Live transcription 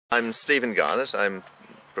I'm Stephen Garnett. I'm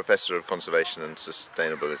Professor of Conservation and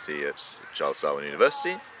Sustainability at Darwin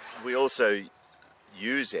University. We also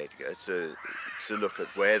use Edgar to look at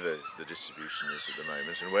where the distribution is at the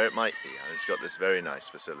moment and where it might be. And it's got this very nice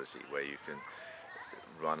facility where you can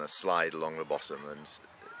run a slide along the bottom, and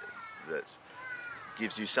that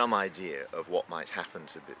gives you some idea of what might happen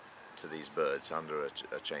to these birds under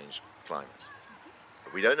a changed climate.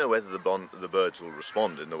 We don't know whether the birds will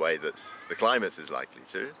respond in the way that the climate is likely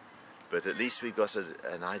to, but at least we've got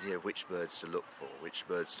an idea of which birds to look for, which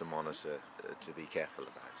birds to monitor, to be careful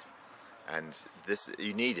about. And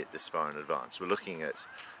you need it this far in advance. We're looking at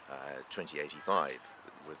 2085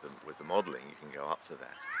 with the modelling. You can go up to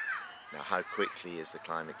that. Now, how quickly is the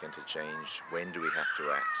climate going to change? When do we have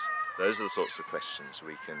to act? Those are the sorts of questions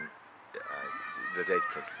that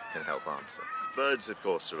Edgar can help answer. Birds, of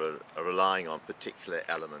course, are relying on particular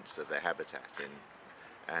elements of their habitat,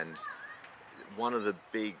 and one of the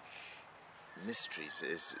big mysteries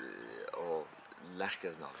is, or lack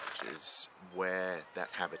of knowledge, is where that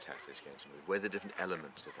habitat is going to move, where the different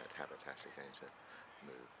elements of that habitat are going to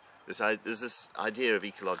move. There's this idea of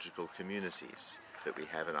ecological communities that we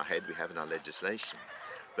have in our head, we have in our legislation,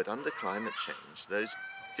 but under climate change, those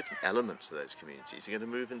different elements of those communities are going to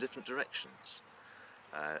move in different directions.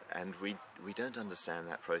 And we don't understand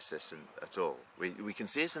that process at all. We can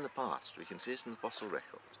see it in the past, we can see it in the fossil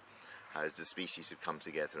record, how the species have come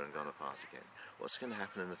together and gone apart again. What's going to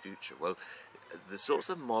happen in the future? Well, the sorts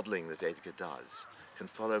of modelling that Edgar does can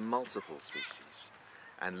follow multiple species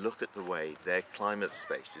and look at the way their climate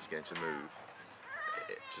space is going to move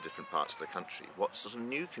to different parts of the country. What sort of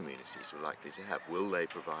new communities we're likely to have? Will they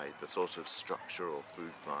provide the sort of structure or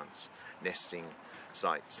food plants, nesting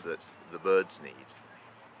sites that the birds need?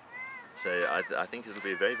 So I think it'll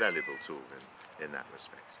be a very valuable tool in that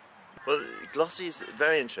respect. Well, Glossy is a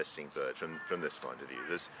very interesting bird from this point of view.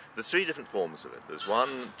 There's three different forms of it. There's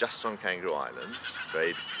one just on Kangaroo Island,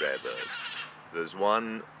 very rare bird. There's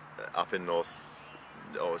one up in north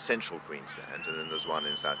or central Queensland, and then there's one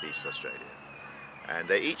in southeast Australia. And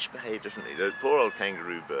they each behave differently. The poor old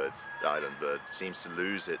kangaroo bird, the island bird, seems to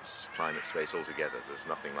lose its climate space altogether. There's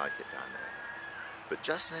nothing like it down there. But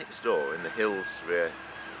just next door, in the hills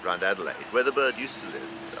around Adelaide, where the bird used to live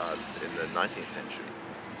in the 19th century,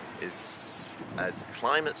 is a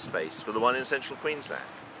climate space for the one in central Queensland.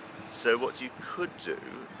 So what you could do,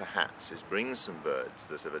 perhaps, is bring some birds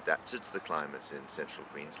that have adapted to the climate in central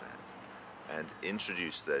Queensland and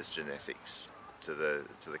introduce those genetics to the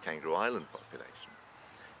Kangaroo Island population.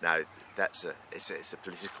 Now, it's a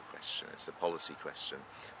political question, it's a policy question,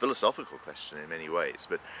 philosophical question in many ways,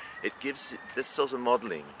 but this sort of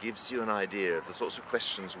modelling gives you an idea of the sorts of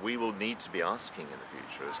questions we will need to be asking in the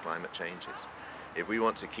future as climate changes. If we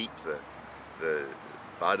want to keep the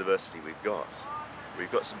biodiversity we've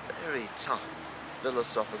got some very tough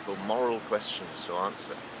philosophical, moral questions to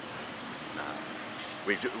answer.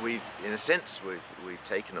 In a sense, we've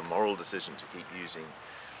taken a moral decision to keep using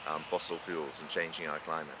fossil fuels and changing our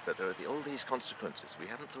climate, but there are all these consequences we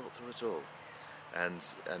haven't thought through at all. And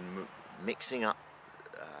mixing up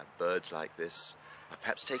birds like this,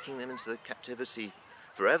 perhaps taking them into captivity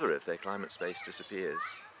forever if their climate space disappears,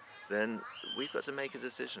 then we've got to make a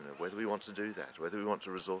decision of whether we want to do that, whether we want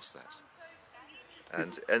to resource that.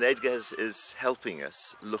 And Edgar is helping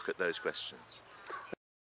us look at those questions.